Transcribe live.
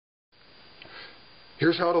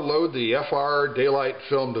Here's how to load the FR Daylight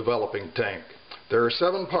Film Developing Tank. There are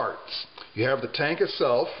 7 parts. You have the tank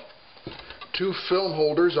itself, 2 film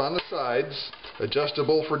holders on the sides,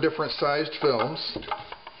 adjustable for different sized films,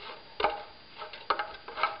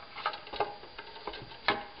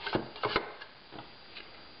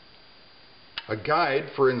 a guide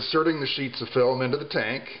for inserting the sheets of film into the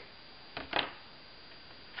tank,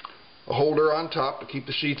 a holder on top to keep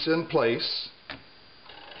the sheets in place,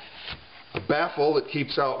 a baffle that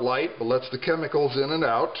keeps out light but lets the chemicals in and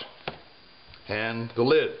out, and the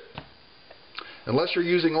lid. Unless you're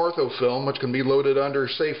using ortho film, which can be loaded under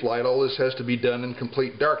safe light, all this has to be done in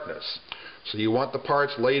complete darkness. So you want the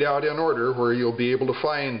parts laid out in order where you'll be able to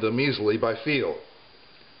find them easily by feel.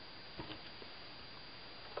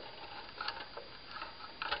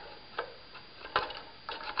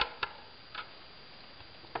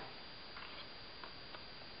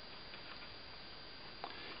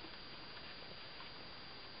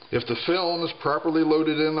 If the film is properly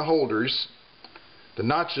loaded in the holders, the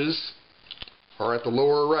notches are at the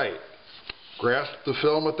lower right. Grasp the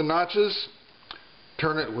film with the notches,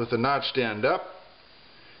 turn it with the notched end up,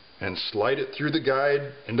 and slide it through the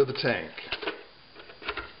guide into the tank.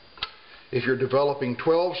 If you're developing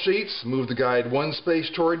 12 sheets, move the guide 1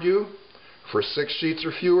 space toward you. For 6 sheets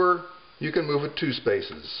or fewer, you can move it 2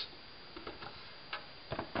 spaces.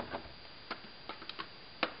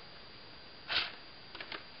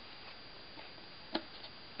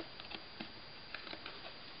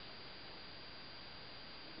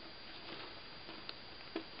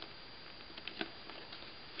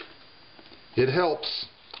 It helps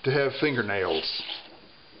to have fingernails.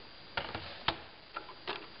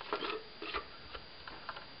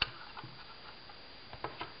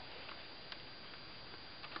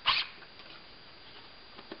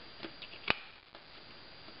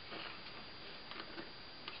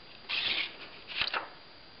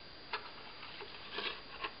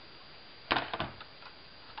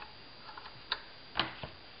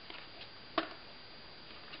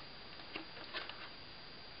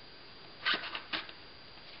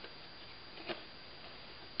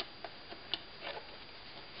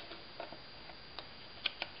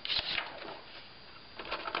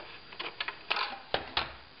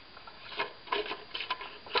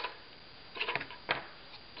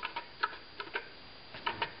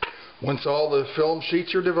 Once all the film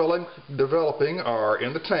sheets you're developing are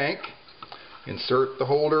in the tank, insert the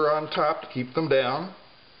holder on top to keep them down,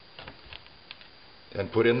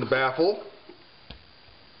 and put in the baffle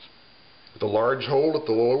with a large hole at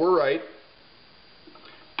the lower right.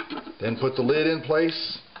 Then put the lid in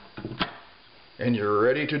place, and you're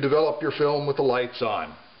ready to develop your film with the lights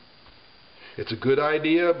on. It's a good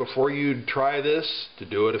idea before you try this to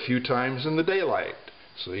do it a few times in the daylight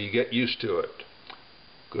so you get used to it.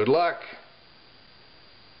 Good luck.